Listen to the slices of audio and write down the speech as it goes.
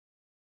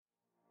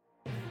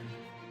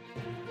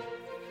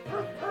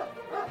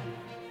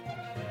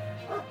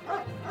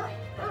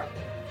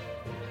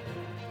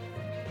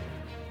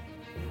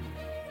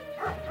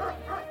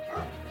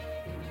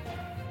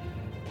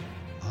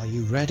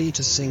Ready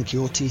to sink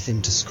your teeth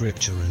into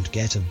Scripture and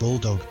get a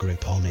bulldog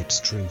grip on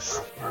its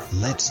truth?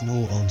 Let's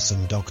gnaw on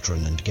some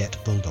doctrine and get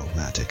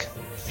bulldogmatic.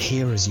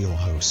 Here is your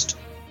host.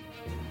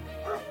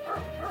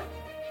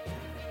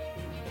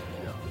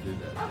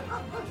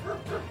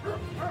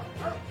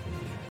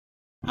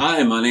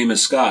 Hi, my name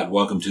is Scott.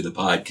 Welcome to the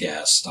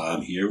podcast.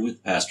 I'm here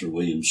with Pastor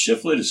William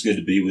Shiflett. It's good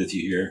to be with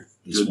you here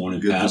this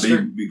morning,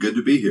 Pastor. Good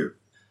to be here.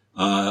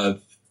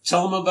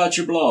 Tell them about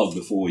your blog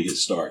before we get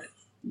started.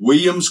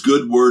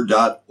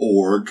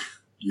 WilliamsGoodWord.org.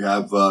 You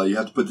have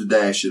to put the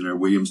dash in there.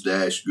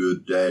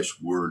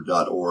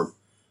 Williams-good-word.org.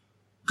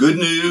 Good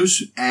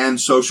news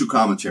and social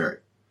commentary.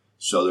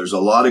 So there's a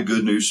lot of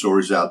good news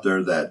stories out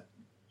there that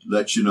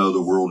let you know the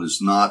world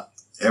is not,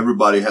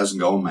 everybody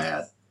hasn't gone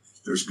mad.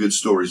 There's good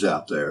stories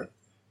out there.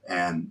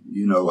 And,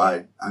 you know,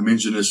 I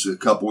mentioned this a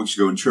couple weeks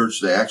ago in church.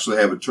 They actually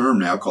have a term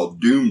now called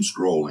doom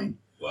scrolling.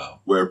 Wow.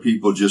 Where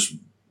people just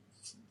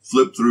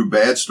flip through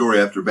bad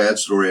story after bad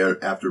story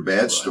after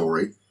bad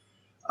story.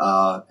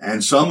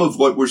 And some of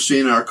what we're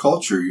seeing in our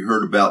culture, you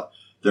heard about,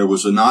 there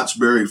was a Knott's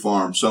Berry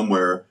farm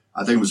somewhere,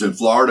 I think it was in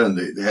Florida, and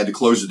they had to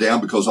close it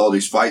down because all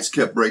these fights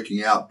kept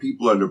breaking out.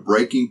 People are at a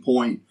breaking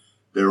point.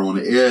 They're on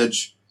the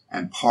edge.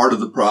 And part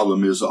of the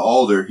problem is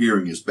all they're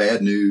hearing is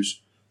bad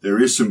news.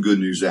 There is some good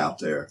news out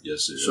there.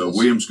 Yes, it is. So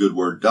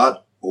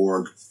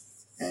WilliamsGoodWord.org,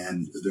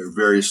 and there are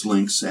various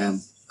links,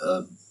 and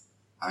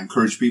I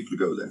encourage people to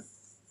go there.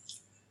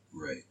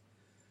 Right.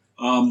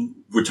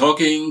 We're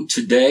talking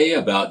today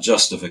about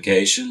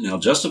justification. Now,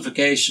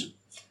 justification,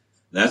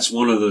 that's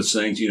one of those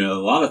things, you know,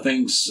 a lot of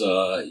things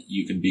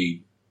you can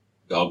be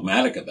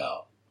dogmatic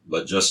about,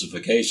 but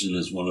justification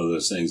is one of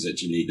those things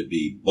that you need to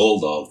be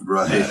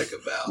bulldogmatic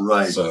about.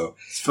 Right. So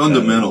it's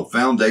fundamental,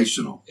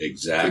 foundational.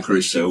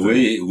 Exactly. So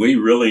we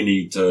really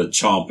need to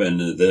chomp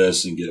into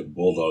this and get a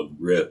bulldog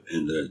grip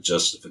into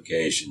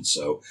justification.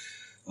 So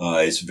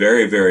it's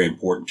very, very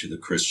important to the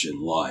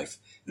Christian life.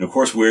 And of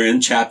course, we're in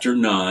chapter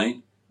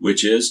 9,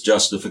 which is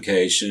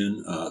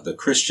Justification, the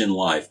Christian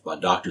Life by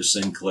Dr.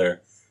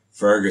 Sinclair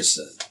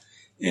Ferguson.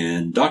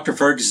 And Dr.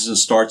 Ferguson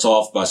starts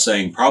off by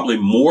saying probably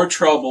more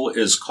trouble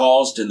is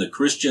caused in the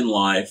Christian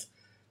life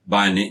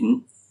by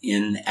an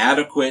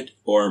inadequate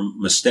or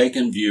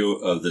mistaken view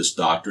of this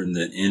doctrine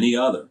than any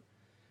other.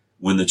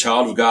 When the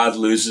child of God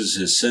loses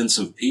his sense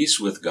of peace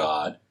with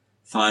God,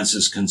 finds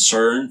his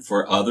concern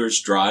for others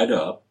dried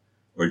up,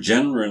 or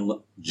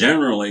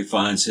generally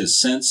finds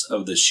his sense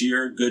of the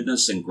sheer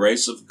goodness and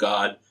grace of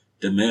God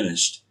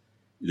diminished,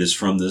 it is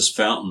from this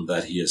fountain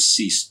that he has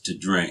ceased to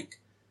drink.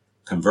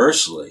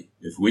 Conversely,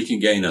 if we can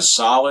gain a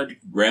solid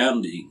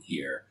grounding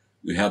here,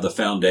 we have the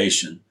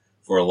foundation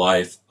for a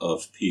life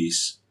of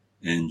peace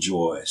and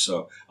joy.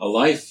 So a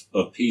life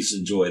of peace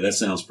and joy, that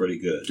sounds pretty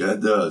good. That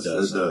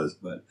does.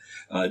 But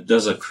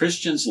does a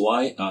Christian's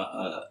life,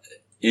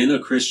 in a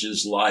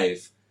Christian's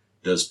life,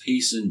 does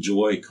peace and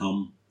joy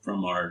come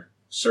from our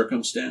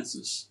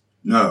circumstances?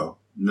 No,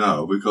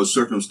 because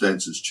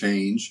circumstances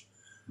change.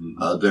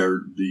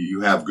 Mm-hmm. You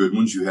have good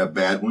ones, you have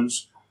bad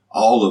ones.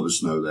 All of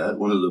us know that.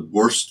 One of the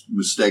worst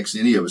mistakes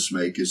any of us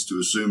make is to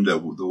assume that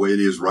the way it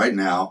is right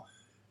now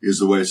is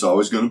the way it's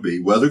always going to be,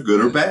 whether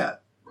good or bad.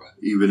 Right.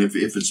 Even if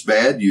it's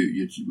bad,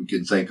 we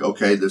can think,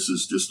 okay, this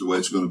is just the way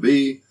it's going to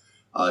be.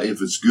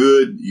 If it's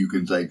good, you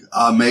can think,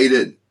 I made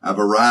it, I've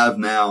arrived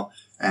now,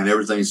 and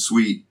everything's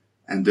sweet.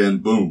 And then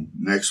boom,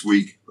 next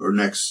week or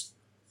next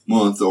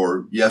month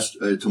or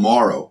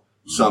tomorrow,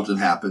 something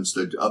happens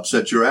that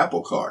upsets your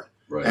apple cart.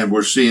 Right. And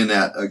we're seeing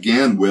that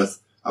again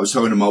I was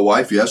talking to my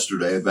wife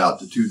yesterday about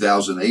the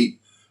 2008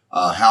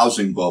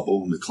 housing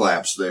bubble and the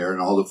collapse there and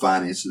all the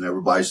finance and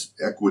everybody's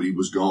equity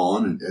was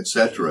gone and et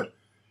cetera.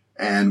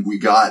 And we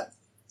got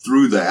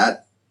through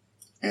that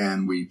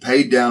and we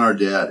paid down our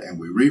debt and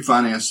we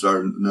refinanced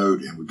our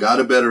note and we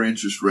got a better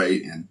interest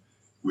rate. And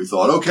we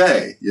thought,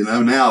 okay,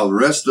 now the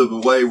rest of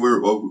the way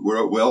we're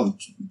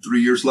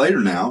 3 years later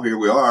now, here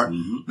we are,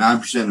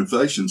 9%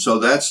 inflation. So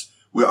that's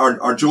where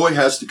our joy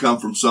has to come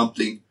from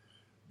something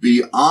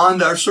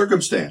beyond our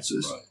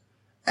circumstances. Right.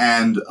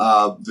 And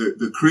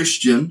the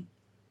Christian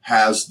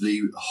has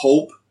the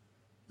hope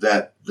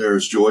that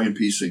there's joy and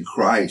peace in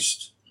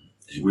Christ.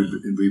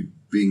 We're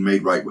being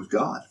made right with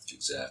God.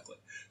 Exactly.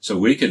 So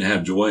we can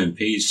have joy and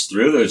peace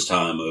through this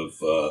time of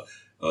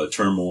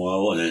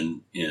turmoil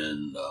and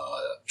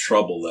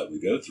trouble that we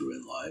go through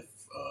in life,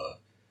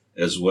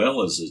 as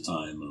well as a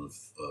time of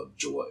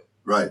joy.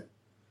 Right.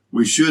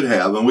 We should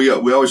have, and we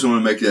always want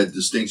to make that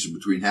distinction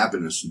between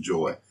happiness and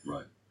joy.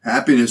 Right.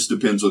 Happiness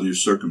depends on your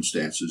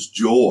circumstances.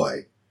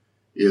 Joy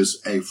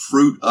is a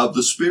fruit of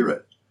the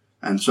Spirit.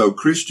 And so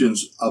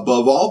Christians,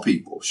 above all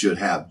people, should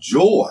have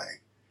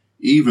joy,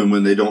 even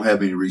when they don't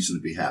have any reason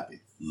to be happy.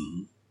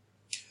 Mm-hmm.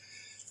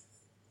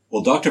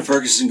 Well, Dr.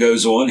 Ferguson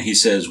goes on. He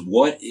says,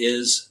 what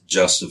is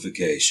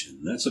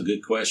justification? That's a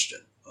good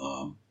question.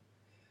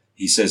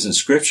 He says, in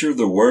Scripture,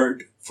 the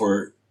word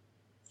for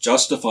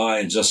justify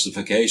and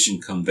justification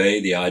convey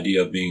the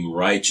idea of being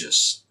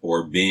righteous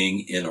or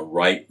being in a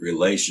right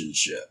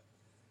relationship.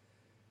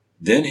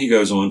 Then he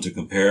goes on to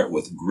compare it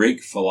with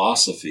Greek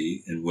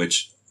philosophy, in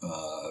which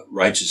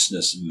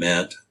righteousness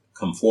meant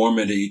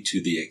conformity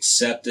to the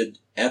accepted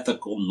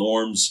ethical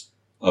norms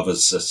of a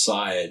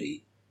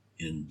society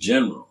in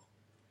general.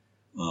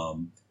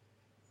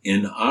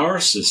 In our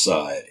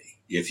society,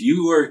 if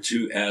you were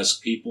to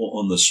ask people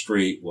on the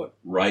street what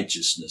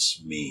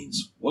righteousness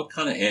means, what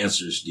kind of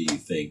answers do you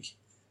think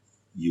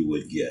you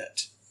would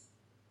get?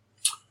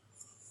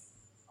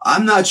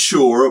 I'm not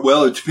sure.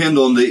 Well, it would depend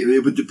on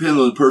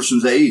the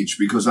person's age,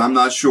 because I'm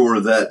not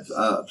sure that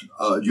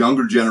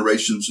younger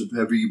generations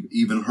have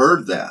even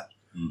heard that.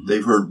 Mm-hmm.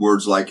 They've heard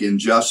words like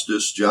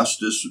injustice,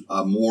 justice,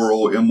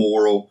 moral,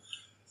 immoral,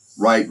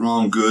 right,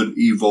 wrong, good,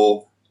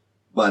 evil.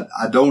 But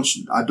I don't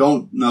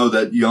know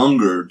that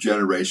younger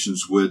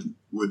generations would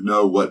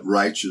know what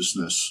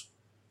righteousness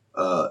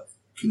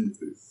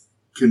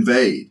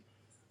conveyed.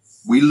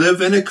 We live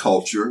in a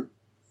culture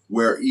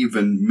where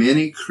even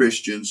many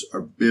Christians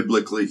are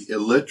biblically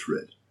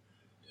illiterate,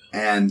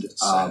 and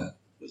sad,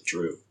 but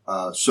true.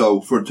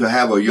 So to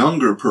have a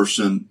younger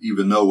person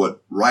even know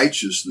what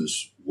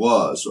righteousness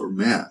was or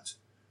meant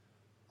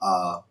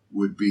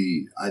would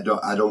be, I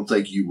don't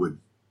think you would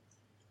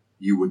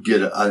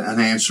get an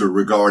answer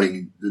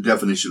regarding the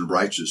definition of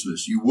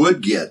righteousness. You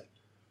would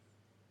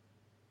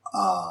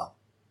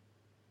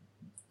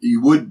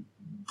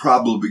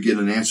probably get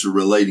an answer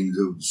relating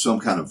to some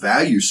kind of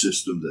value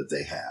system that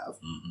they have,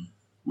 mm-hmm.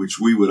 which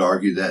we would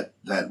argue that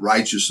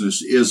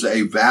righteousness is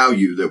a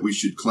value that we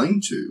should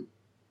cling to.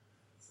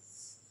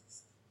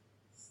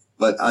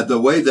 But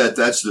the way that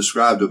that's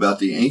described about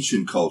the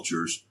ancient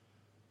cultures,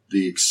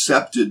 the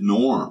accepted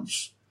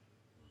norms,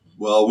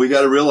 well, we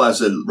got to realize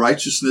that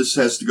righteousness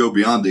has to go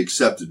beyond the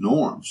accepted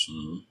norms,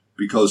 mm-hmm.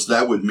 because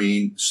that would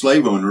mean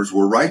slave owners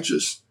were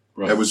righteous.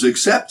 Right. That was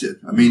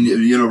accepted. I mean,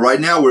 right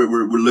now we're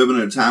living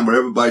in a time where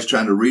everybody's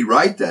trying to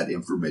rewrite that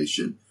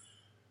information.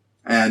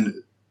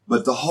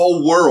 But the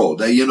whole world,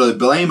 they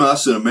blame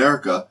us in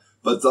America,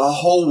 but the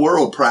whole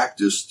world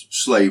practiced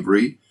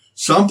slavery.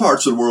 Some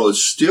parts of the world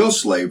is still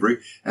slavery.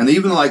 And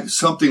even like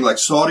something like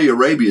Saudi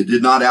Arabia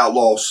did not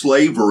outlaw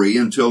slavery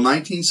until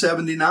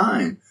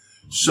 1979.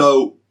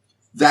 So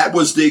that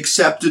was the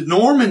accepted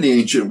norm in the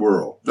ancient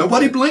world.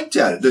 Nobody blinked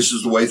at it. This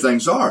is the way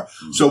things are.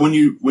 Mm-hmm. So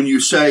when you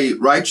say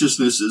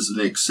righteousness is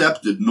an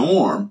accepted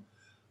norm,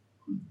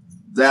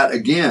 that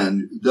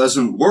again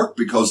doesn't work,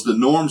 because the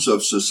norms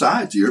of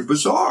society are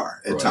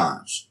bizarre at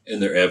times. And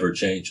they're ever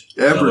changing.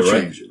 Ever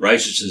changing.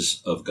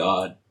 Righteousness of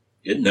God,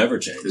 it never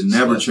changes. It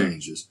never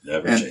changes.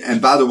 Never changes.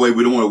 And by the way,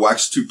 we don't want to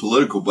wax too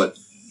political, but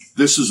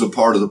this is a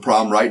part of the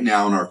problem right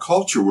now in our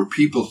culture, where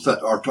people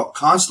are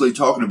constantly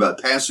talking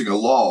about passing a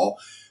law.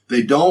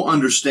 They don't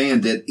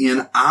understand that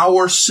in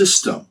our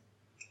system,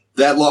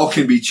 that law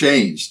can be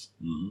changed.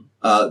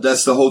 Mm-hmm.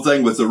 That's the whole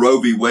thing with the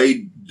Roe v.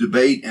 Wade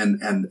debate and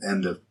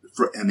the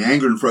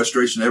anger and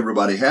frustration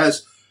everybody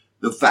has.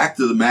 The fact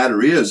of the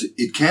matter is,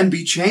 it can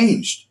be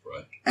changed.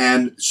 Right.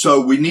 And so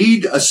we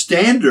need a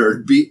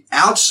standard be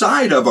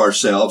outside of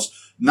ourselves,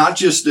 not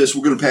just this,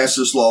 we're going to pass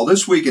this law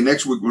this week, and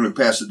next week we're going to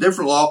pass a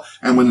different law.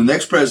 And when the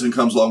next president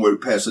comes along, we're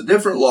going to pass a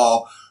different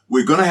law.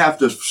 We're going to have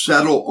to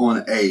settle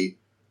on a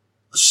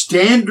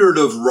standard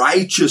of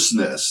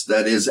righteousness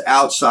that is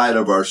outside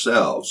of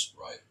ourselves.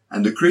 Right.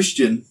 And the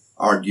Christian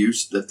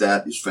argues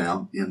that is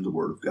found in the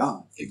Word of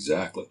God.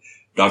 Exactly.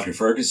 Dr.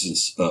 Ferguson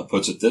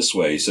puts it this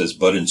way. He says,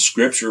 but in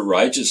Scripture,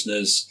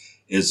 righteousness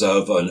is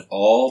of an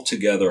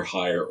altogether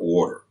higher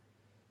order.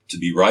 To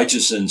be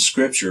righteous in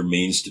Scripture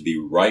means to be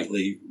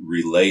rightly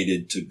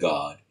related to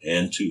God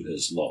and to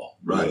His law.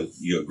 Right.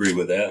 You agree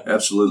with that?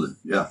 Absolutely.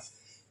 Yeah.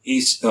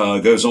 He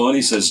goes on,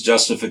 he says,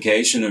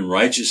 justification and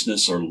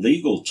righteousness are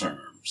legal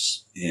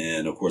terms.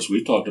 And of course,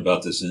 we've talked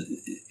about this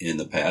in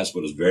the past,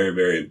 but it's very,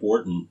 very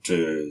important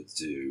to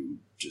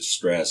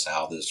stress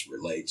how this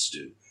relates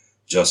to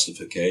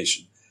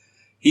justification.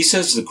 He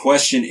says the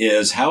question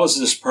is, how is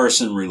this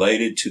person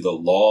related to the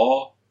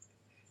law?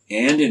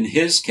 And in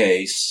his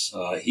case,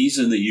 he's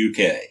in the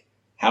UK.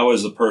 How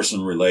is the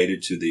person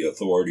related to the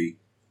authority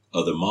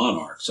of the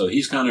monarch? So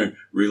he's kind of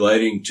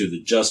relating to the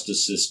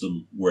justice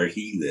system where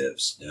he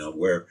lives. Now,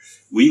 where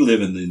we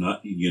live in the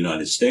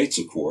United States,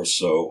 of course.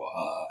 So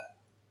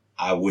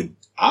I would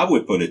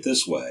put it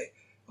this way: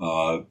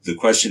 the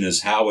question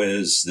is, how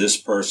is this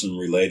person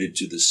related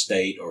to the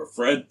state or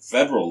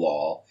federal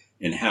law,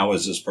 and how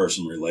is this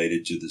person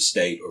related to the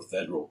state or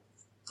federal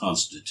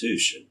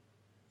constitution?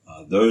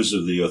 Those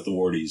are the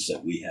authorities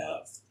that we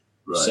have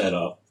set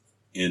up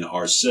in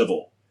our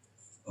civil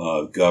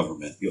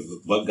government.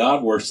 But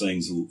God works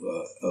things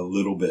a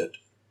little bit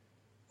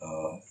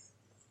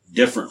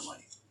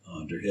differently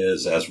under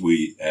His, as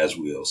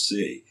we'll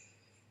see.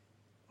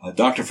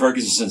 Dr.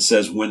 Ferguson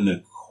says when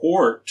the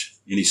court,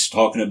 and he's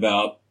talking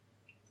about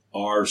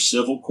our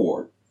civil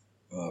court,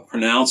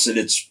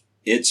 pronounces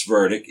its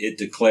verdict, it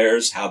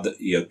declares how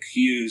the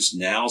accused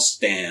now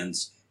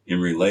stands in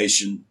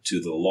relation to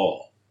the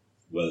law,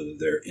 whether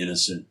they're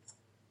innocent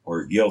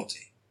or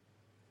guilty.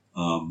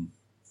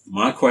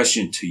 My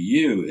question to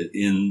you,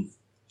 in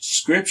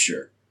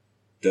Scripture,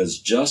 does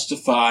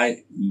justify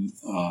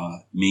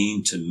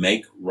mean to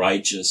make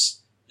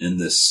righteous in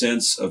the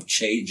sense of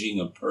changing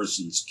a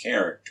person's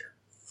character.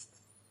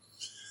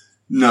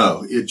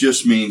 No, it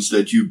just means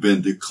that you've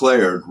been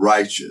declared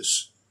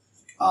righteous.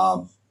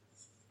 And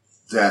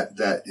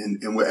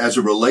as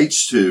it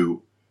relates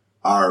to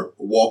our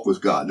walk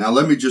with God. Now,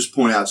 let me just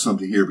point out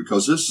something here,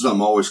 because this is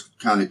something always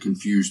kind of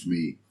confused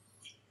me.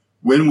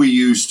 When we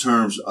use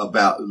terms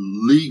about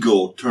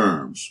legal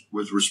terms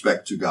with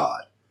respect to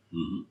God,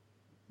 mm-hmm.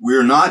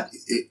 we're not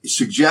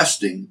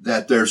suggesting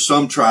that there's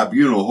some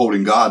tribunal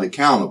holding God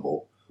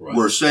accountable. Right.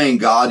 We're saying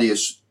God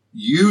is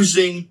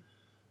using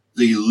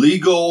the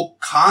legal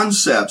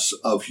concepts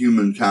of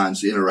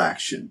humankind's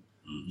interaction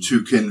mm-hmm.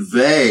 to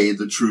convey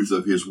the truth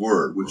of his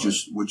word, which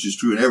is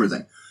true in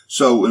everything.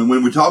 So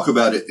when we talk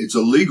about it, it's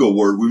a legal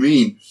word. We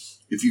mean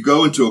if you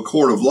go into a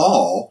court of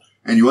law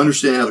and you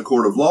understand how the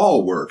court of law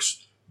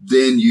works,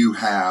 then you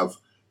have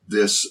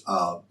this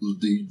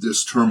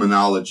this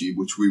terminology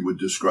which we would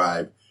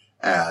describe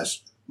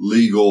as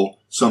legal.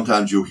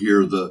 Sometimes you'll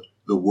hear the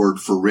word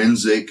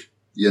forensic,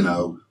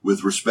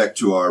 with respect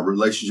to our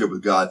relationship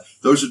with God.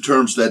 Those are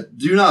terms that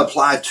do not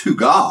apply to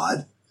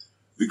God,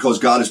 because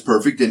God is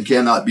perfect and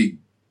cannot do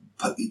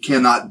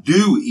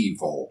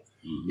evil.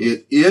 Mm-hmm.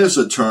 It is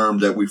a term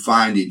that we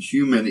find in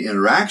human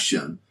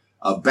interaction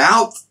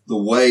about the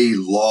way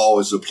law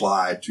is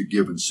applied to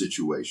given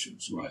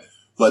situations. Right.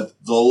 But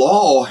the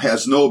law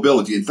has no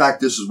ability. In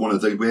fact, this is one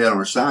of the things we had on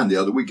our sign the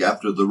other week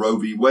after the Roe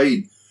v.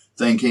 Wade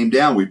thing came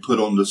down. We put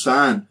on the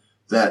sign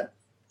that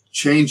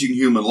changing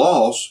human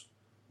laws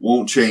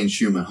won't change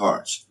human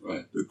hearts.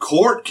 Right. The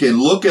court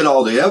can look at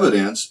all the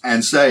evidence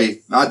and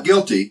say, not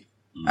guilty,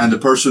 mm-hmm. and the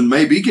person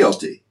may be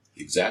guilty.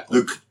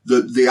 Exactly.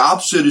 The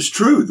opposite is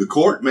true. The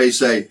court may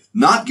say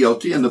not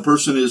guilty, and the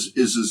person is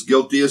as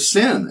guilty as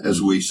sin,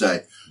 as we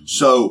say. Mm-hmm.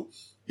 So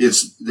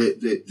it's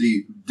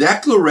the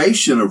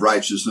declaration of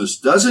righteousness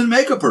doesn't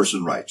make a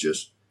person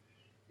righteous.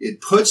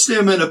 It puts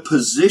them in a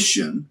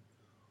position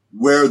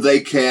where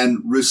they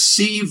can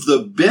receive the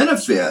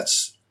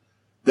benefits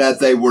that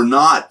they were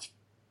not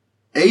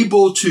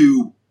able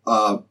to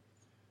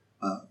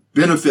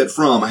benefit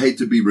from. I hate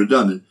to be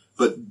redundant,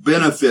 but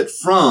benefit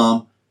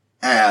from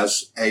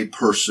as a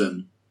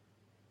person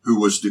who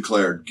was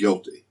declared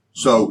guilty.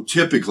 So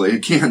typically,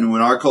 again, in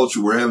our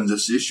culture, we're having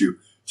this issue.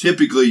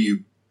 Typically,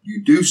 you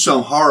do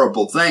some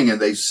horrible thing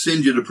and they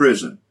send you to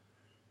prison.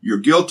 You're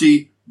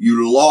guilty.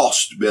 You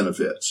lost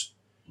benefits.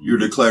 You're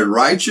declared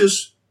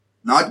righteous,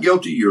 not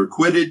guilty. You're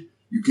acquitted.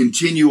 You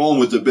continue on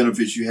with the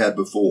benefits you had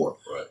before.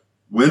 Right.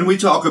 When we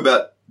talk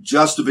about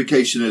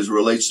justification as it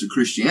relates to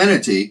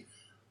Christianity,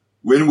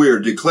 when we're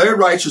declared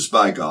righteous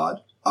by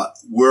God,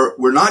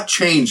 we're not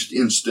changed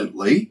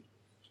instantly.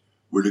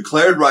 We're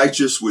declared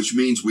righteous, which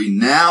means we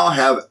now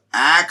have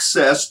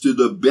access to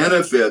the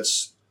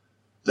benefits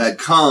that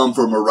come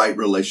from a right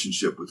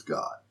relationship with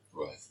God.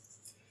 Right.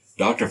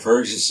 Dr.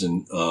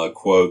 Ferguson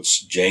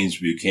quotes James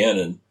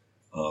Buchanan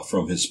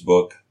from his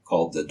book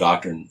called The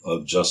Doctrine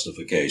of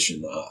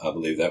Justification. I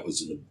believe that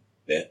was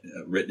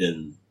written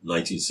in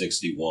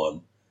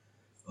 1961.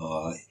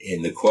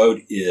 And the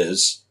quote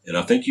is, and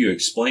I think you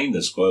explained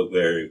this quote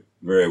very,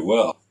 very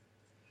well.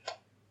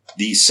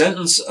 The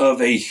sentence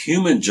of a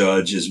human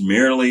judge is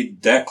merely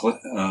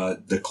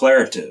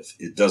declarative.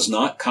 It does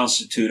not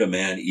constitute a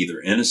man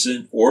either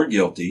innocent or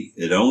guilty.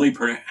 It only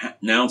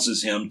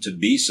pronounces him to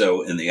be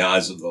so in the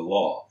eyes of the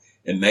law.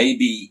 It may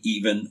be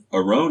even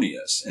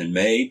erroneous and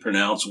may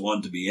pronounce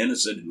one to be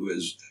innocent who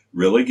is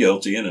really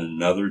guilty and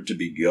another to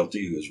be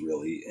guilty who is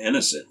really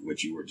innocent,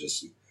 which you were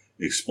just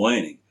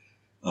explaining.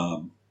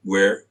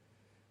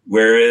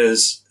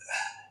 Whereas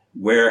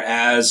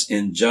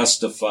in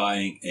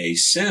justifying a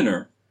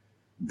sinner,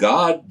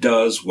 God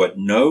does what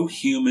no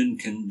human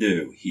can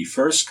do. He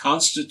first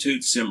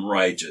constitutes him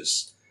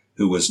righteous,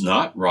 who was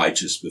not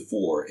righteous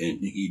before,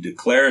 and he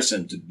declares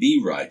him to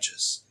be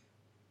righteous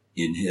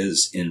in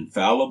his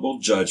infallible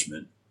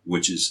judgment,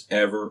 which is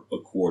ever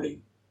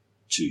according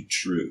to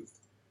truth.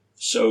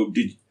 So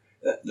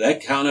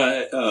that kind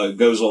of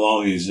goes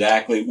along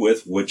exactly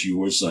with what you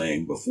were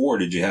saying before.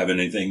 Did you have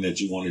anything that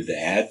you wanted to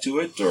add to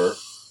it, or?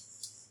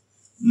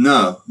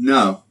 No.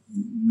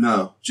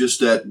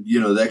 Just that,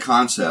 that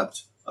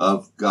concept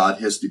of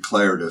God has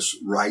declared us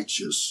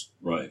righteous.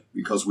 Right.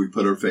 Because we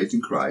put our faith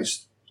in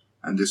Christ.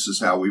 And this is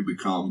how we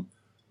become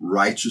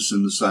righteous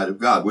in the sight of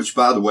God, which,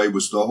 by the way,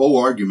 was the whole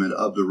argument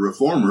of the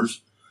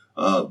reformers,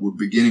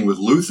 beginning with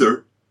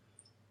Luther.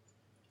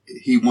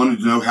 He wanted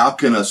to know, how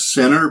can a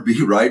sinner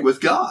be right with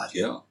God?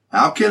 Yeah.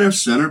 How can a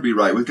sinner be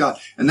right with God?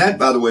 And that,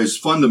 by the way, is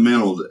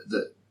fundamental.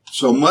 That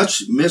so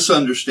much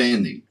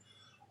misunderstanding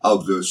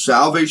of the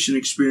salvation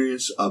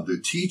experience, of the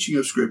teaching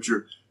of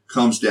Scripture,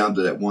 comes down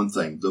to that one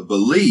thing, the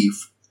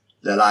belief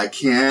that I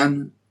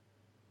can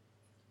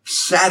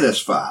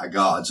satisfy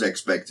God's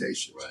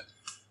expectations. Right.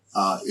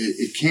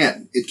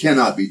 It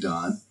cannot be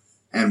done,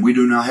 and we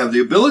do not have the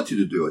ability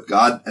to do it.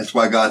 That's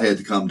why God had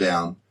to come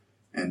down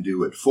and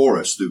do it for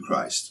us through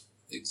Christ.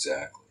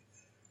 Exactly.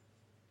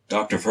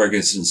 Dr.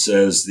 Ferguson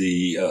says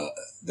the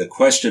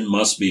question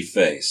must be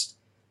faced.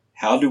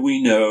 How do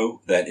we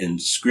know that in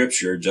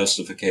Scripture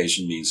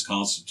justification means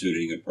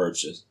constituting a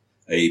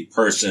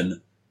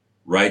person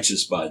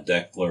righteous by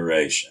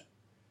declaration?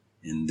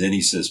 And then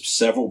he says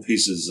several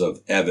pieces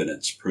of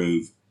evidence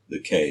prove the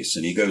case.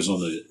 And he goes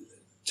on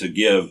to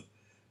give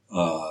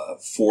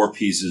 4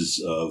 pieces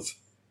of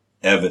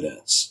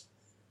evidence.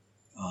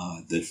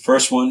 The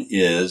first one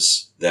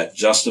is that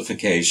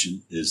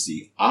justification is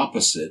the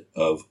opposite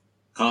of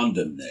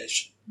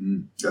condemnation.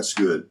 That's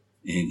good.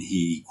 And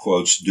he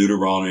quotes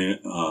Deuteronomy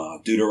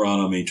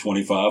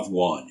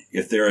 25:1.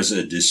 If there is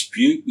a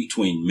dispute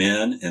between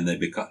men and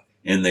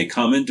they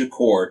come into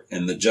court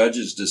and the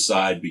judges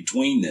decide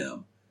between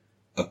them,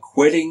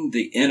 acquitting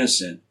the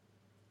innocent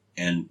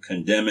and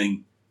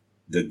condemning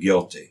the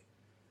guilty.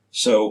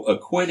 So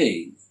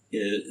acquitting,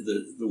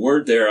 the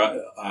word there,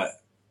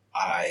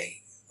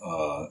 I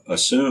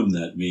assume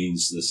that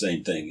means the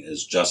same thing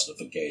as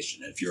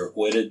justification. If you're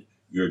acquitted,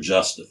 you're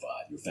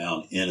justified. You're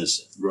found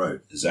innocent. Right.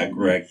 Is that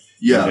correct?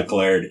 Yeah. You're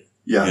declared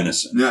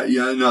innocent.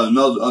 Yeah.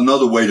 No,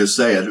 another way to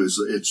say it is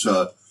it's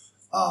for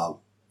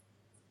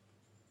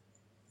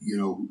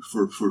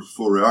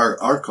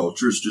our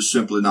culture, it's just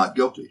simply not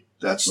guilty.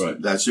 That's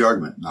right. That's the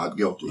argument. Not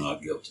guilty.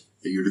 Not guilty.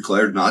 You're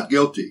declared not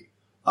guilty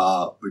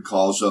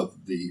because of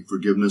the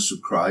forgiveness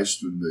of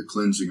Christ and the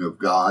cleansing of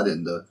God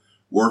and the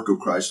work of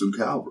Christ on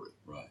Calvary.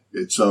 Right.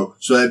 It's so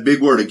that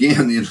big word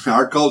again in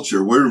our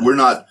culture. We're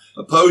not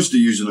opposed to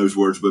using those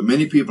words, but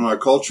many people in our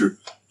culture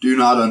do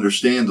not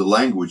understand the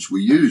language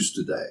we use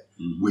today.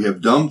 Mm-hmm. We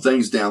have dumbed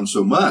things down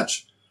so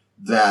much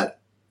that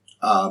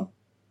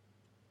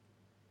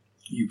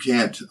you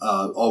can't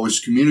always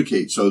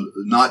communicate. So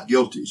not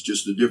guilty is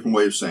just a different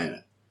way of saying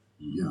it.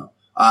 Mm-hmm. You know,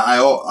 I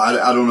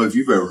don't know if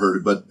you've ever heard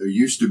it, but there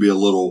used to be a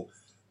little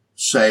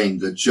saying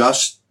that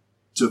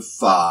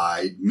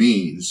justified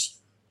means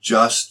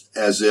just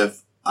as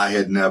if I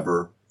had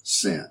never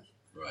sinned.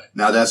 Right.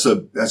 Now that's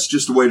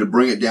just a way to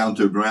bring it down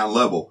to a ground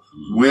level.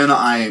 Mm-hmm. When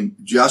I am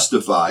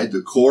justified,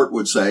 the court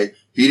would say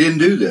he didn't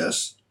do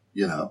this,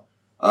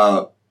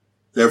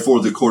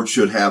 therefore the court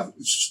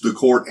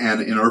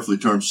and in earthly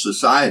terms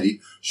society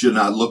should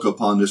not look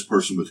upon this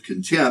person with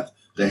contempt.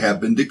 They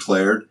have been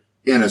declared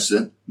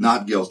innocent,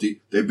 not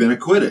guilty. They've been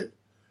acquitted.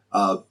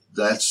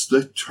 That's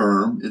the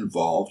term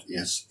involved.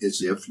 It's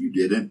as if you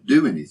didn't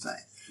do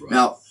anything. Right.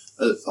 Now,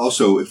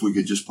 also, if we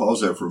could just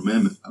pause there for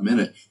a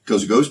minute,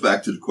 because it goes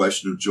back to the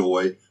question of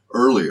joy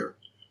earlier.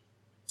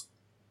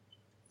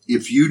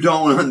 If you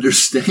don't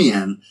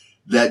understand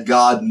that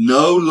God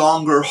no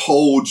longer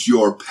holds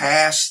your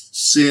past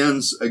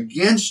sins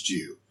against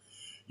you,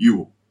 you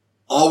will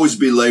always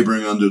be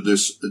laboring under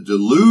this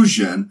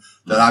delusion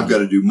that I've got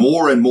to do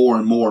more and more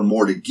and more and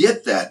more to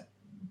get that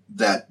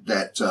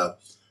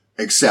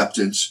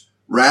acceptance,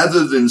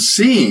 rather than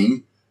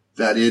seeing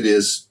that it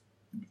has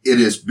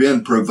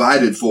been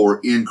provided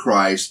for in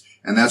Christ.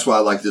 And that's why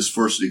I like this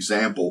first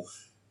example,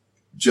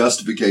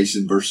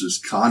 justification versus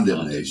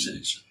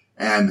condemnation.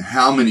 And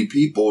how many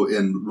people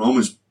in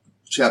Romans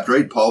chapter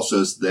 8, Paul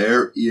says,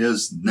 there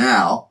is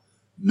now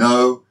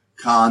no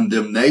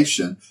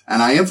condemnation.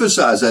 And I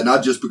emphasize that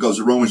not just because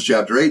of Romans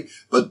chapter 8,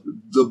 but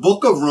the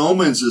book of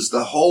Romans is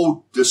the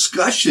whole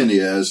discussion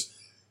is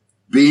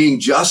being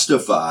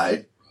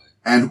justified.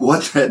 And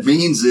what that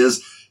means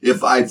is,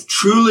 if I've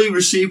truly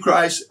received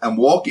Christ, I'm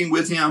walking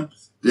with him,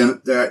 then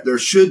there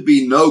should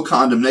be no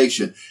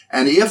condemnation.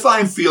 And if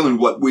I'm feeling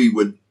what we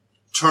would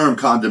term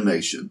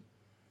condemnation,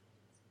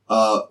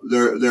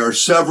 there are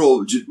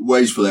several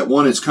ways for that.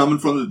 One, it's coming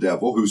from the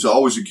devil, who's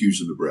always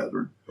accusing the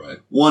brethren. Right.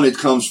 One, it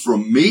comes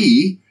from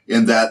me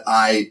in that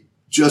I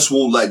just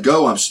won't let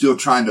go. I'm still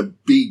trying to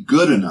be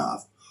good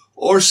enough.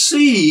 Or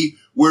C,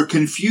 we're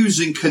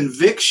confusing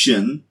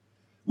conviction,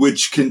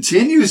 which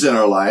continues in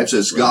our lives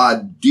as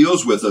God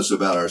deals with us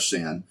about our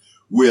sin,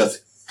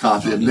 with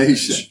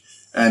condemnation.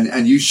 And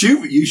we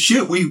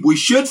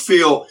should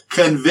feel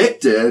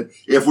convicted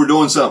if we're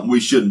doing something we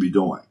shouldn't be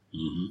doing.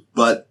 Mm-hmm.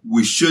 But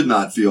we should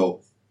not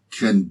feel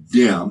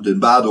condemned. And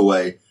by the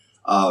way,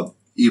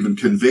 even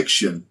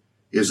conviction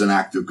is an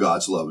act of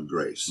God's love and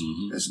grace.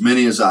 Mm-hmm. As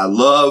many as I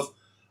love,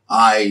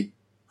 I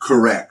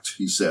correct,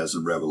 he says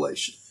in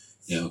Revelation.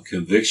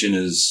 Conviction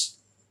is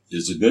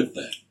a good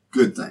thing.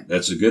 Good thing.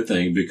 That's a good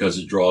thing because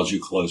it draws you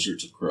closer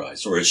to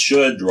Christ, or it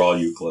should draw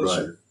you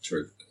closer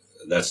to.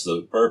 That's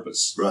the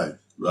purpose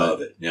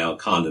of it. Now,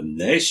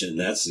 condemnation,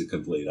 that's the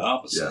complete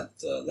opposite.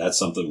 Yeah. That's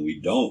something we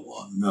don't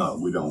want. No,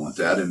 we don't want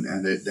that, and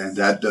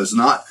that does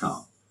not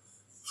come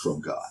from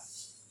God.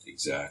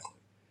 Exactly.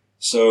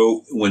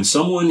 So when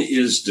someone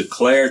is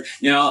declared,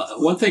 now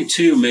one thing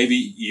too,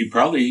 maybe you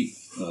probably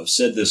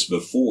said this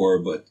before,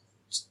 but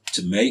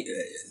to make.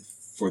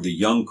 For the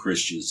young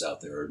Christians out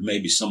there, or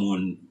maybe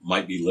someone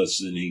might be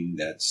listening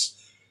that's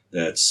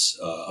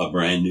a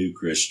brand new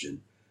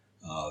Christian.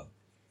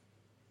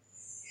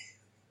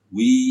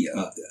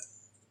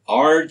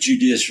 Our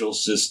judicial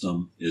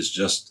system is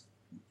just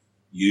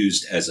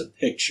used as a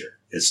picture.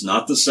 It's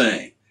not the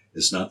same.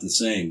 It's not the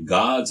same.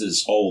 God's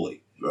is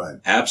holy,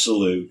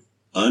 absolute,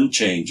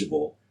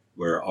 unchangeable,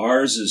 where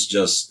ours is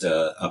just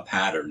a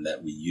pattern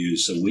that we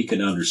use so we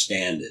can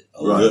understand it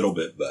a Right. little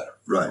bit better.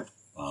 Right.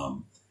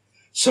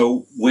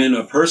 So when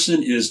a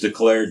person is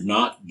declared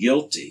not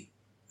guilty,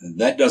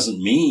 that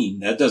doesn't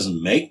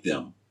make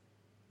them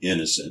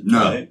innocent,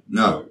 No, right?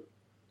 no.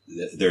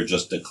 They're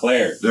just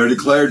declared. They're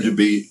declared to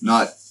be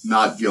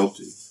not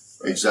guilty.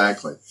 Right.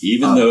 Exactly.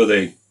 Even though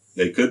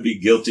they could be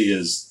guilty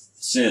as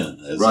sin,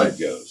 as Right. it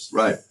goes.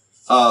 Right.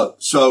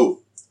 So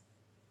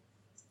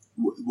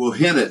we'll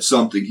hint at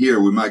something here.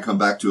 We might come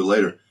back to it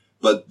later.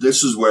 But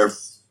this is where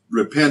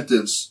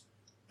repentance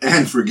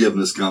and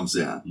forgiveness comes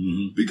in.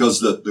 Mm-hmm. Because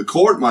the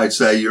court might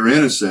say you're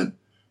innocent,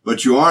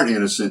 but you aren't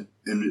innocent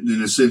in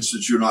the sense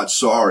that you're not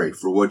sorry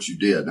for what you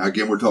did. Now,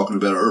 again, we're talking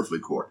about an earthly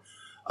court.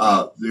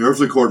 The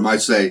earthly court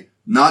might say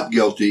not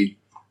guilty,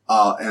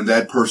 and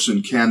that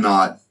person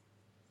cannot,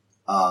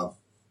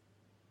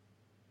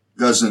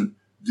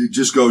 it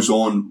just goes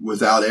on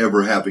without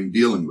ever having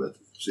dealing with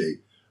it, see.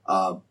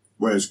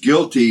 Whereas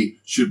guilty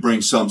should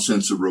bring some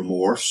sense of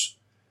remorse.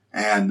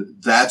 And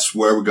that's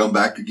where we're going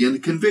back again to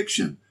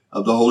conviction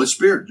of the Holy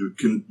Spirit.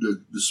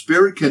 The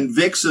Spirit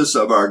convicts us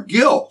of our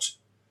guilt.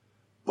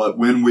 But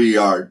when we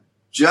are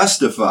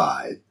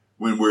justified,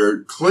 when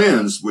we're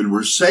cleansed, when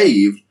we're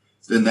saved,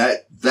 then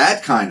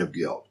that kind of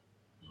guilt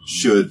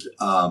should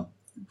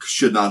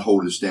not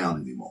hold us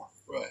down anymore.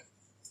 Right.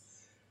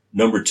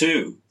 Number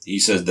 2, he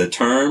says the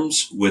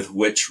terms with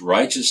which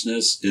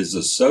righteousness is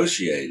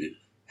associated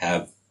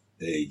have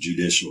a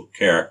judicial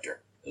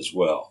character as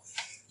well.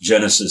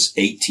 Genesis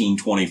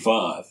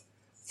 18:25.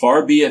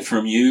 Far be it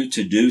from you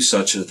to do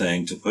such a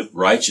thing, to put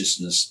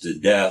righteousness to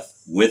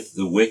death with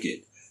the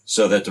wicked,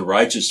 so that the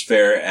righteous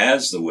fare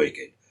as the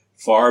wicked.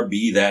 Far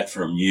be that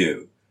from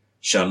you.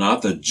 Shall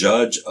not the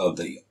judge of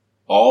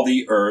all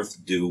the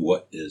earth do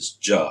what is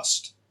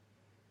just?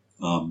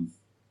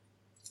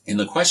 And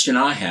the question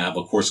I have,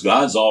 of course,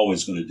 God's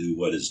always going to do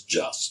what is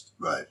just.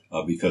 Right.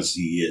 Because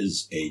he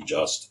is a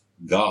just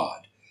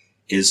God.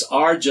 Is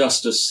our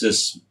justice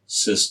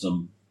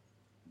system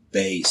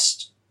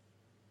based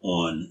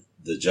on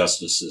the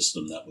justice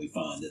system that we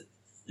find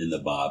in the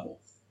Bible?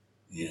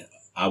 Yeah,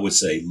 I would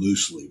say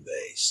loosely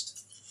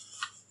based.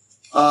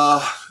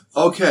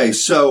 Okay,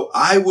 so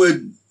I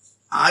would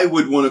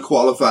want to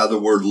qualify the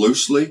word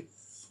loosely,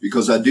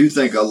 because I do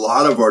think a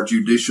lot of our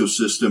judicial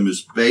system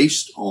is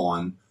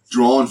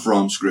drawn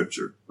from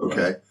Scripture.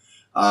 Okay.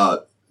 Right.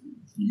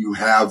 You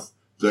have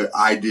the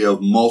idea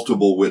of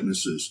multiple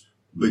witnesses,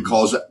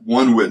 because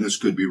one witness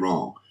could be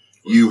wrong.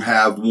 You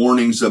have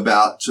warnings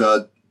about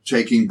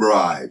taking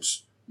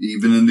bribes.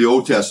 Even in the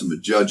Old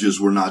Testament, judges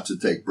were not to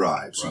take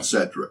bribes, right,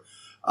 etc.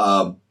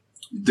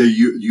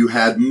 You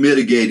had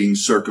mitigating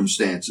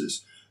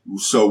circumstances.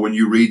 So when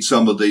you read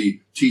some of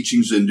the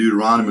teachings in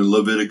Deuteronomy and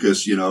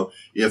Leviticus,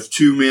 if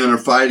 2 men are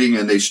fighting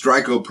and they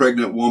strike a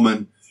pregnant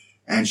woman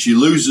and she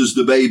loses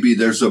the baby,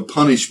 there's a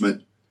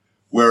punishment.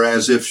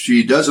 Whereas if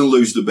she doesn't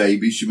lose the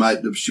baby, she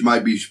might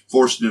be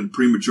forced into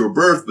premature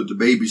birth, but the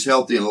baby's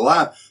healthy and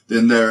alive,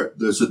 then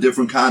there's a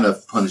different kind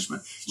of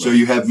punishment. Right. So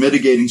you have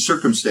mitigating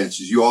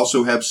circumstances. You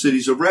also have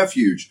cities of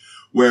refuge,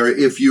 where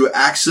if you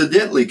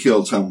accidentally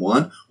killed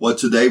someone, what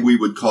today we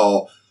would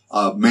call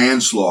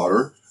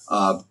manslaughter,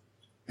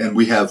 and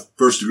we have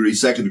first degree,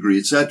 second degree,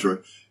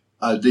 etc.,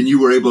 then you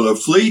were able to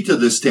flee to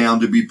this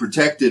town to be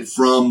protected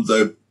from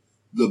the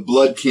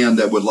bloodkin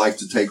that would like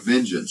to take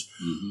vengeance.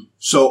 Mm-hmm.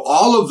 So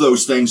all of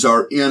those things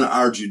are in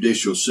our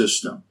judicial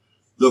system.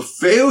 The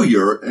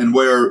failure, and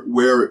where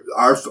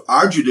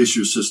our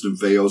judicial system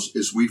fails,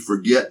 is we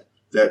forget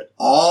that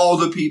all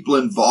the people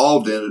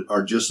involved in it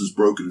are just as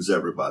broken as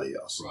everybody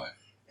else. Right.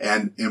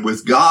 And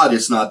with God,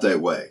 it's not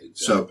that way.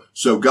 Exactly.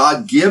 So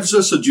God gives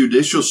us a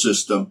judicial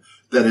system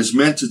that is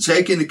meant to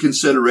take into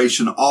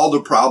consideration all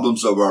the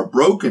problems of our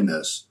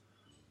brokenness.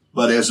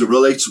 But as it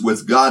relates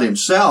with God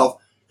himself,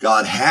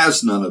 God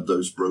has none of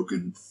those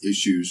broken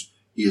issues.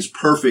 He is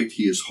perfect.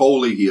 He is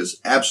holy. He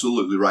is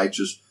absolutely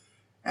righteous.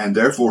 And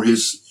therefore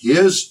his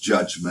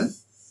judgment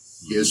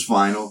is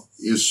final,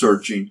 is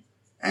searching,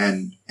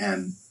 and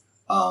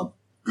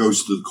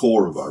goes to the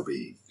core of our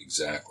being.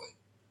 Exactly.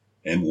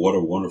 And what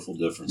a wonderful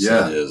difference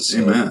that is.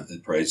 Amen.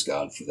 And praise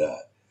God for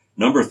that.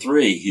 Number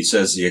 3, he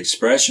says the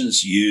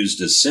expressions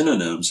used as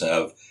synonyms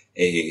have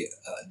a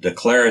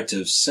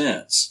declarative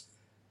sense.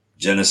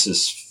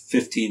 Genesis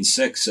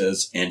 15:6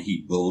 says, and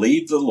he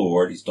believed the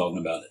Lord. He's talking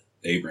about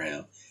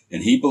Abraham.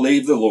 And he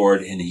believed the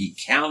Lord, and he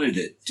counted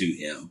it to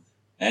him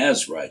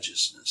as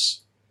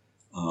righteousness.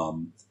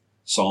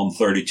 Psalm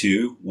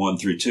 32,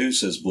 1-2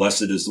 says,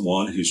 blessed is the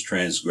one whose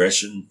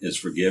transgression is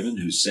forgiven,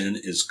 whose sin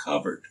is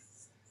covered.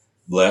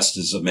 Blessed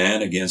is the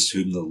man against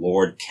whom the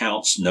Lord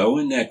counts no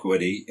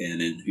iniquity,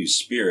 and in whose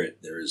spirit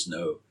there is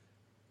no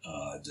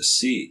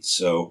deceit.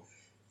 So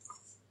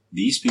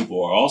these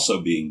people are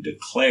also being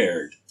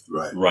declared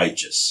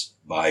righteous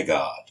by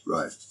God.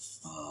 Right.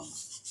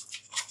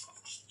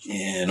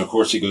 And of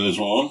course, he goes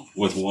on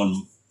with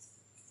one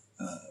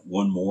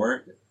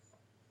more.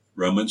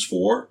 Romans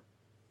 4,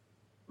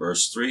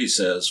 verse 3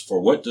 says, for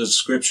what does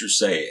Scripture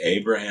say?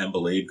 Abraham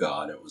believed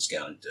God, and it was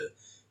counted to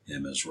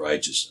him as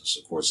righteousness.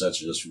 Of course, that's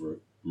just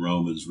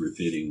Romans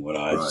repeating what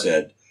I Right.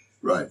 said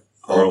Right.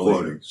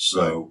 earlier.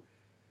 Quoting.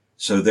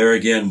 So there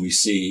again, we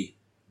see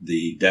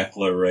the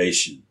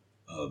declaration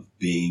of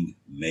being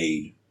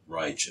made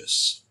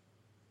righteous.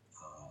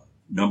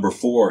 Number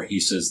 4, he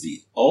says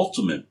the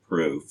ultimate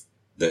proof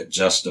that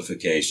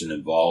justification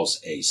involves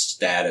a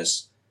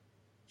status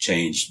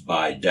changed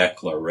by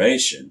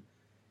declaration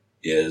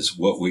is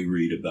what we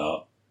read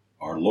about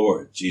our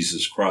Lord,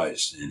 Jesus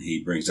Christ. And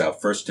he brings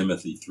out 1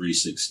 Timothy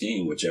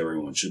 3:16, which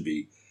everyone should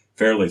be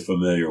fairly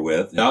familiar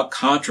with. Without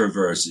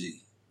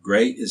controversy,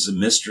 great is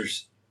the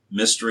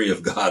mystery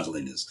of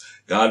godliness.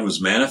 God was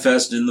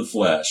manifest in the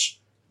flesh,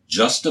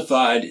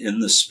 justified in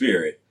the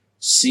spirit,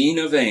 seen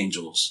of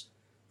angels,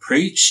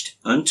 preached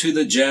unto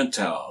the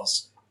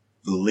Gentiles,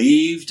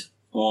 believed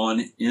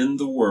on in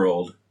the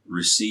world,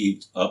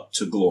 received up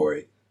to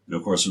glory. And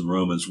of course, in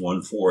Romans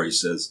 1:4, he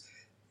says,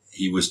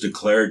 he was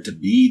declared to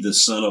be the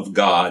Son of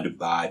God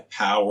by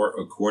power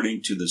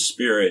according to the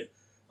Spirit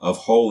of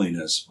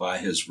holiness by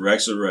his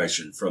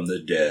resurrection from the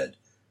dead,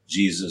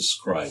 Jesus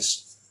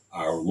Christ,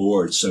 our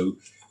Lord. So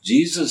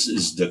Jesus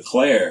is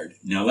declared.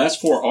 Now that's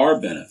for our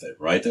benefit,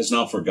 right? That's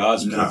not for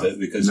God's benefit,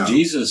 because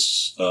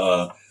Jesus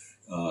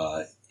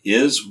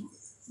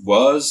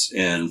was,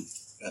 and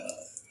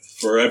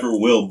forever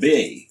will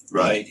be,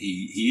 right?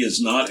 He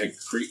is not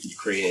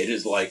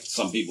created like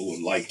some people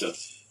would like to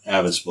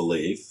have us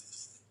believe.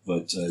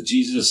 But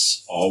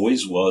Jesus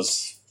always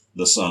was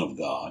the Son of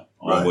God,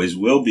 always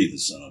will be the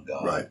Son of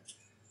God. Right.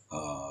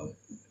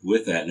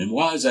 With that. And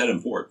why is that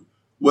important?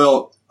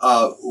 Well,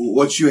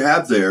 what you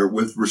have there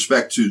with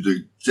respect to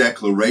the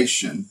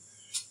declaration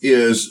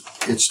is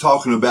it's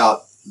talking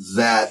about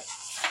that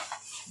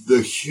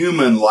the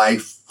human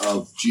life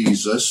of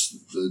Jesus,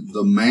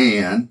 the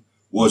man,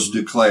 was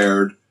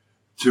declared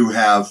to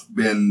have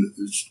been,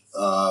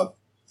 the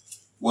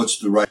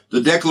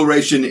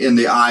declaration in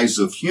the eyes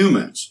of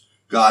humans.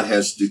 God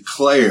has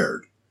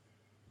declared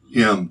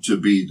him to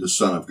be the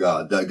Son of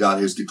God. That God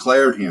has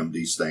declared him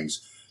these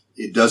things.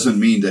 It doesn't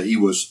mean that he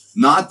was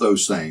not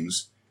those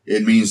things.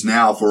 It means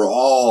now for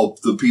all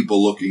the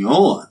people looking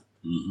on,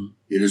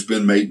 it has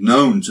been made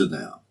known to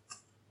them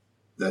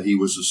that he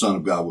was the Son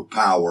of God with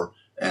power,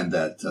 and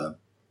that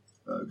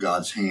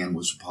God's hand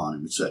was upon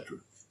him, etc.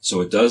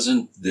 So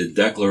the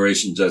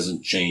declaration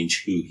doesn't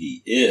change who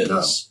he is.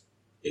 No.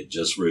 It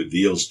just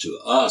reveals to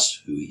us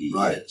who he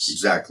is.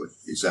 Exactly.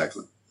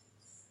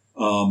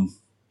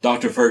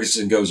 Dr.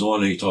 Ferguson goes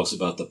on and he talks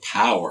about the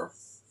power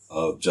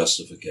of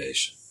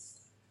justification.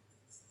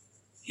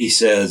 He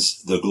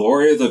says, the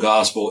glory of the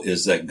gospel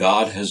is that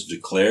God has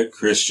declared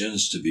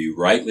Christians to be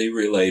rightly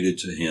related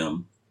to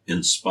him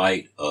in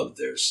spite of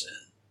their sin.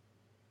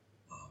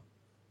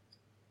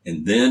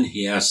 And then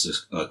he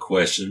asks a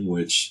question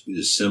which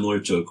is similar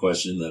to a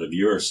question that a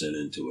viewer sent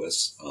in to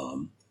us.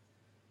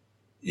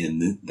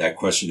 That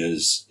question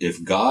is,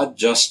 if God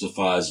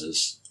justifies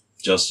us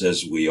just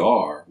as we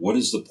are, what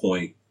is the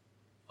point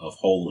of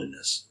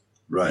holiness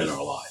in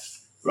our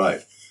life?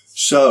 Right.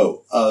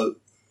 So the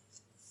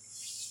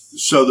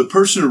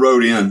person who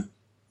wrote in,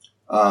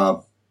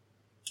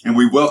 and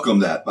we welcome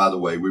that, by the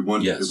way. We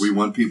want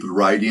people to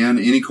write in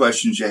any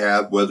questions you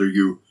have, whether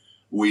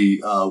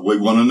we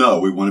want to know.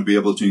 We want to be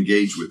able to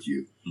engage with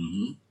you.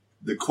 Mm-hmm.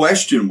 The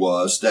question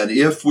was that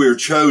if we're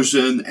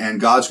chosen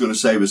and God's going to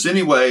save us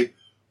anyway,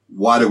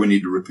 why do we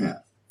need to repent?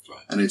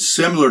 Right. And it's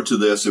similar to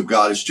this. If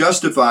God has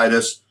justified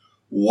us,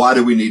 why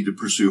do we need to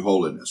pursue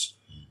holiness?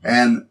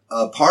 And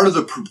part of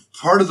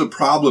the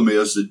problem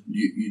is that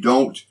you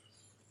don't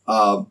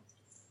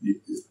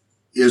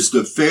is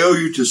the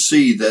failure to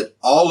see that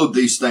all of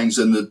these things,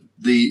 and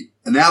the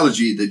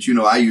analogy that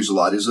I use a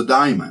lot is a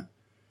diamond.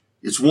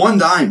 It's one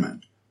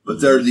diamond,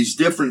 but there are these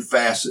different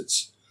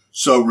facets.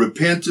 So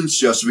repentance,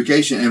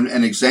 justification, and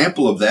an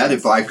example of that,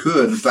 if I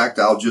could, in fact,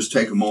 I'll just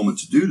take a moment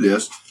to do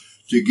this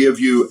to give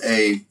you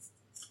a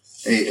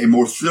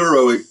more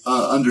thorough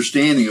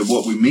understanding of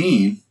what we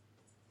mean,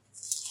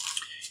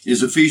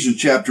 is Ephesians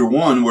chapter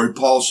 1, where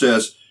Paul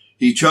says,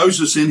 he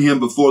chose us in him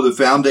before the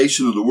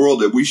foundation of the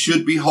world that we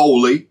should be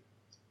holy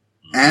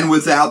and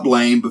without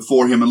blame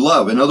before him in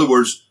love. In other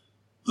words,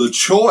 the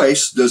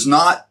choice does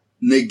not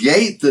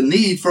negate the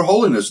need for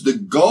holiness. The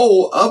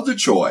goal of the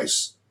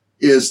choice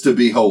is to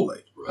be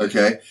holy.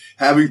 Okay.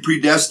 Having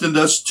predestined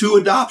us to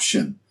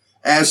adoption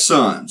as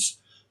sons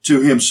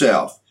to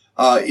himself.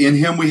 In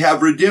him we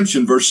have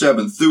redemption, verse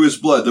 7, through his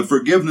blood, the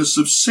forgiveness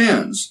of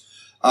sins.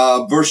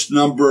 Verse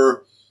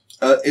number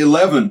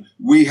 11,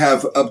 we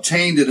have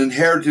obtained an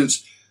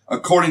inheritance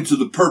according to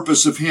the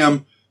purpose of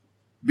him,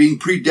 being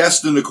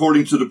predestined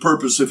according to the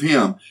purpose of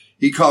him.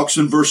 He talks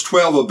in verse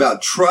 12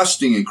 about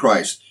trusting in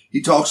Christ.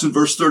 He talks in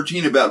verse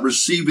 13 about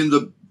receiving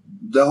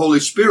the Holy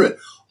Spirit.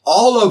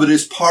 All of it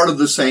is part of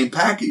the same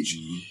package.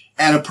 Mm-hmm.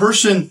 And a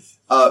person,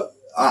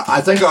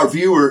 I think our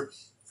viewer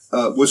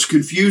was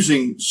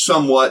confusing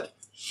somewhat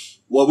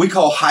what we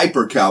call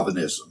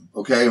hyper-Calvinism.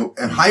 Okay.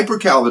 And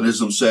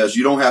hyper-Calvinism says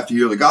you don't have to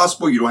hear the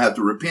gospel. You don't have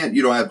to repent.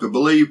 You don't have to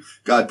believe.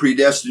 God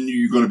predestined you.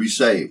 You're going to be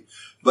saved.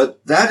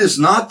 But that is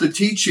not the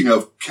teaching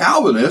of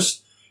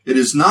Calvinists. It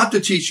is not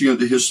the teaching of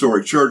the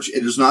historic church.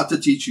 It is not the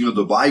teaching of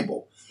the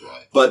Bible.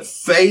 Right. But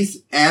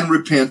faith and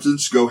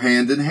repentance go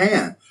hand in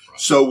hand. Right.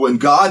 So when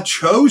God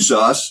chose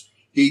us,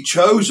 he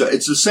chose us.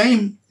 It's the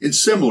same in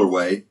similar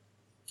way.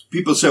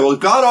 People say, well, if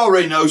God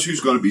already knows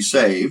who's going to be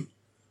saved,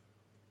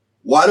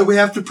 why do we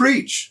have to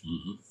preach?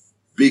 Mm-hmm.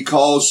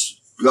 Because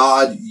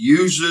God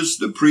uses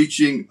the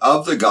preaching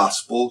of the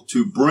gospel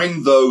to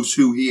bring those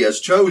who he has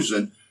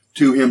chosen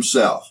to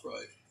himself.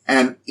 Right.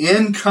 And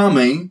in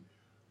coming,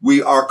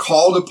 we are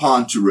called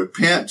upon to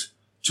repent,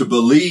 to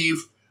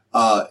believe,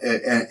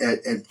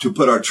 and to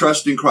put our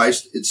trust in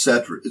Christ,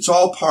 etc. It's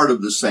all part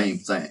of the same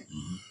thing.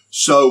 Mm-hmm.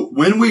 So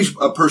when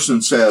a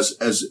person says,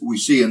 as we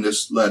see in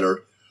this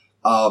letter,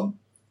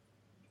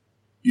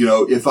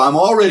 if I'm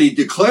already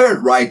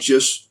declared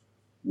righteous,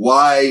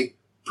 why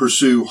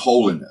pursue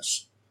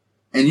holiness?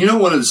 And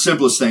one of the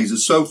simplest things,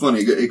 it's so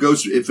funny. It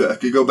goes, if I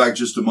could go back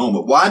just a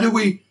moment, why do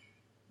we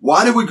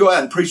go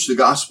out and preach the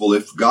gospel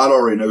if God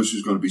already knows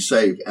who's going to be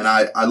saved? And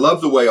I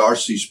love the way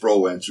R.C.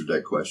 Sproul answered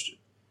that question.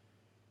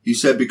 He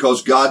said,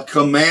 because God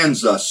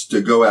commands us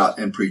to go out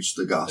and preach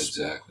the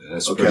gospel. Exactly.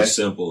 That's pretty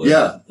simple.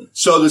 Yeah.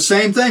 So the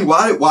same thing.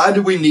 Why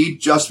do we need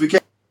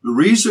justification? The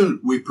reason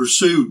we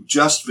pursue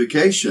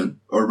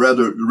justification, or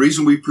rather the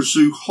reason we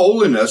pursue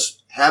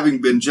holiness,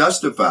 having been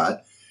justified,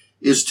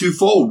 is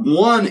twofold.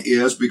 One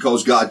is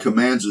because God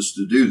commands us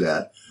to do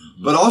that,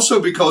 but also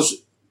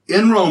because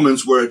in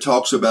Romans, where it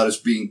talks about us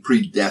being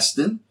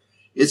predestined,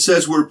 it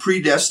says we're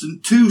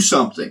predestined to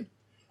something.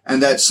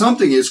 And that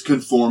something is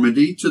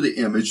conformity to the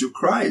image of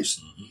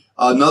Christ.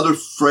 Another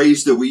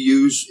phrase that we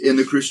use in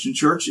the Christian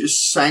church is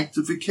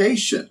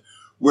sanctification,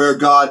 where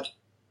God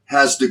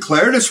has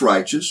declared us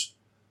righteous,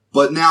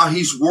 but now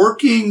he's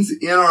working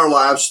in our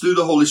lives through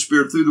the Holy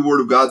Spirit, through the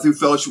Word of God, through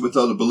fellowship with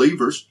other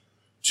believers,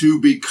 to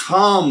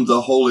become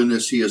the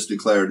holiness he has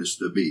declared us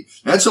to be.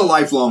 That's a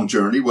lifelong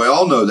journey. We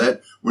all know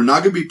that. We're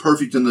not going to be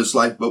perfect in this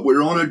life, but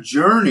we're on a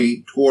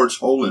journey towards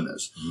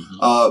holiness.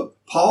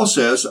 Paul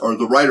says, or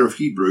the writer of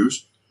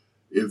Hebrews,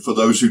 for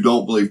those who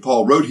don't believe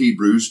Paul wrote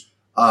Hebrews,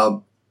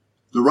 the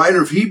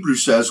writer of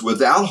Hebrews says,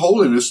 without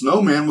holiness,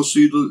 no man will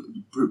see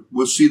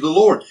the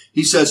Lord.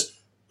 He says,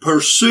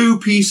 pursue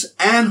peace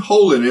and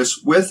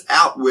holiness,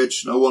 without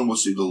which no one will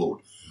see the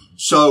Lord.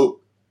 So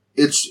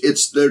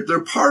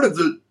they're part of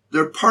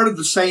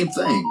the same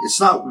thing. It's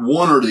not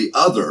one or the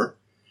other.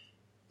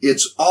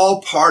 It's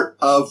all part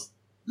of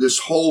this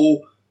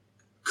whole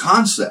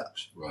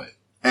concept. Right.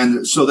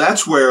 And so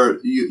that's where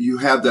you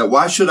have that.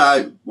 Why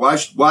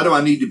do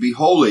I need to be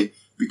holy?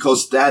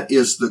 Because that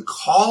is the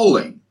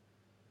calling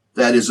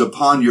that is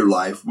upon your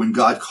life when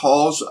God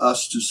calls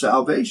us to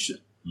salvation.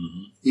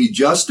 Mm-hmm. He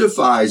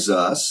justifies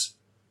us,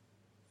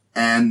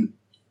 and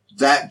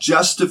that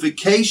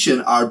justification,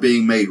 our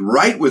being made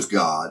right with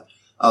God,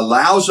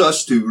 allows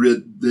us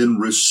to then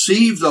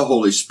receive the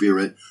Holy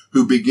Spirit,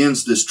 who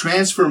begins this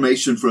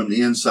transformation from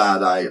the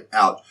inside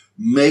out,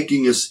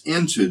 making us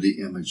into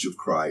the image of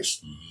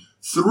Christ. Mm-hmm.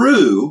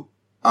 Through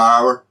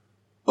our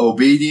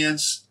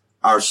obedience,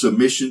 our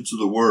submission to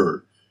the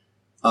Word.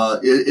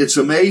 It's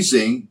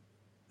amazing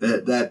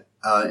that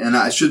and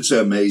I should say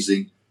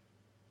amazing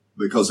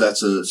because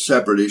that's a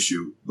separate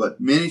issue, but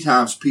many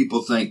times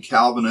people think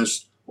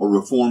Calvinists or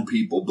Reformed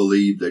people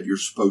believe that you're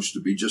supposed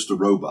to be just a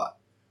robot.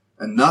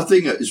 And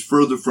nothing is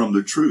further from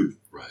the truth.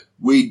 Right.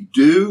 We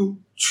do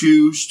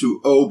choose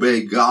to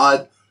obey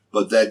God,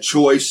 but that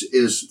choice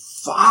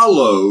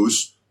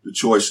follows the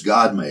choice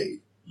God made.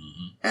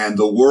 And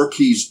the work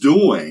he's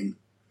doing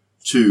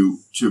to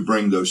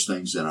bring those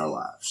things in our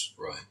lives.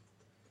 Right.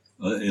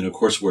 And of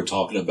course, we're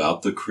talking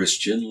about the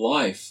Christian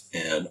life,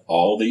 and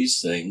all these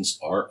things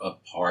are a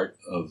part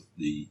of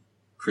the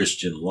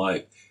Christian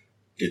life.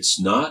 It's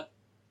not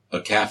a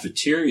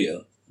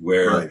cafeteria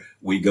where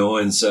we go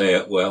and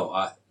say,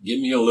 well, give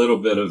me a little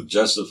bit of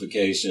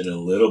justification and a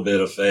little bit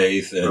of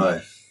faith.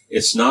 And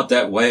it's not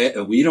that way.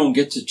 We don't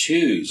get to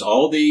choose.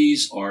 All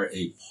these are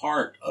a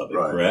part of it,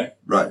 correct?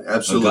 Right,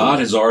 absolutely. God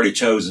has already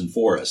chosen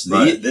for us.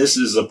 This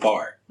is a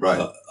part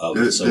of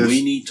it. So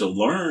we need to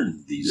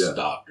learn these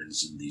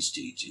doctrines and these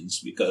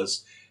teachings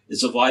because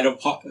it's a vital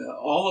part.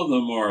 All of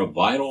them are a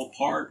vital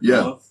part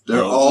of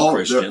the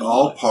Christian They're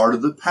all life. part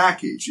of the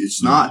package.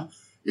 It's not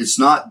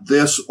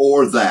this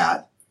or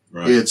that.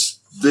 Right. It's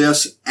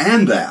this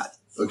and that.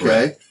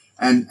 Okay?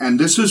 Right. And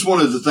this is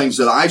one of the things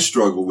that I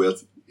struggle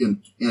with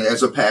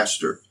as a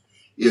pastor,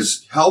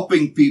 is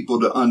helping people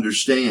to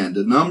understand.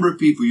 A number of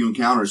people you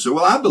encounter say,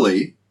 well, I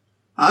believe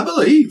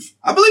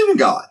in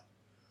God,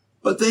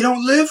 but they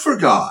don't live for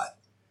God.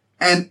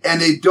 And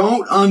they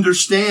don't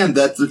understand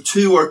that the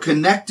two are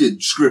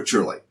connected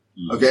scripturally.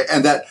 Okay.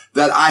 And that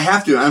I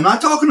have to, I'm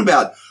not talking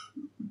about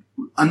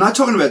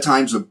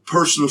times of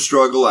personal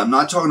struggle. I'm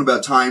not talking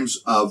about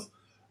times of,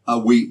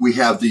 we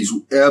have these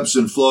ebbs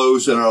and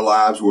flows in our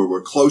lives where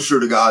we're closer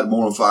to God,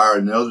 more on fire,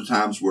 and other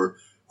times we're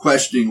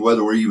questioning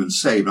whether we're even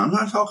saved. I'm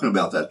not talking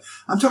about that.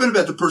 I'm talking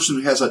about the person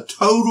who has a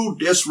total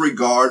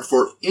disregard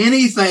for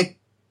anything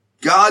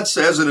God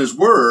says in his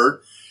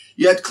word,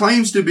 yet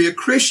claims to be a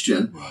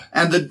Christian. Right.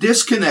 And the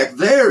disconnect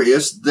there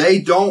is they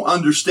don't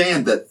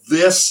understand that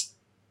this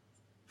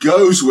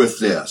goes with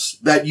this,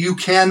 that you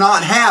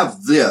cannot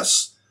have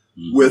this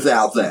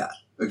without that.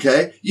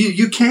 Okay?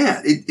 You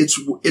can't.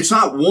 It's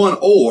not one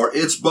or,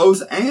 it's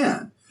both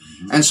and.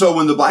 And so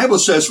when the Bible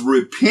says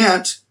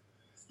repent,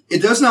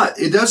 it does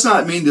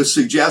not mean to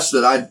suggest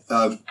that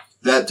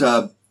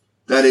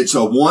that it's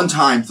a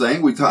one-time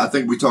thing. I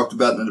think we talked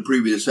about it in the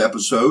previous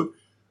episode.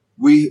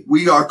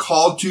 We are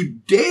called to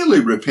daily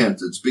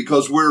repentance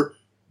because we're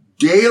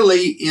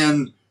daily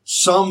in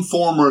some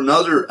form or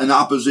another in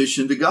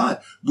opposition to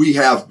God. We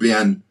have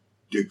been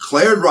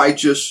declared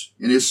righteous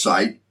in his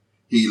sight.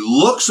 He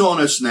looks on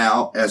us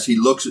now as he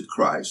looks at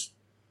Christ.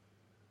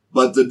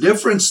 But the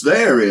difference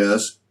there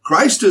is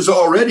Christ is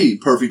already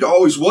perfect,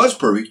 always was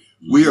perfect.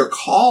 We are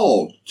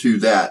called to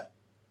that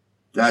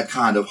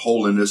kind of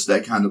holiness,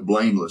 that kind of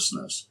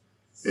blamelessness.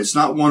 It's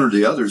not one or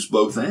the other, it's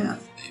both and.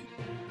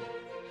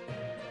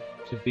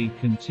 To be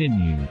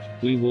continued.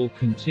 We will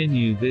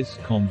continue this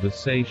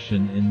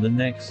conversation in the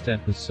next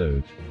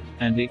episode.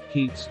 And it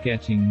keeps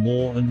getting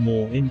more and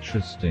more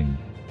interesting.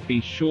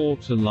 Be sure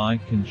to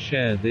like and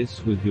share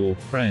this with your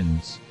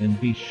friends, and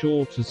be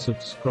sure to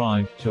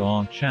subscribe to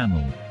our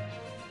channel.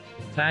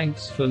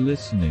 Thanks for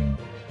listening.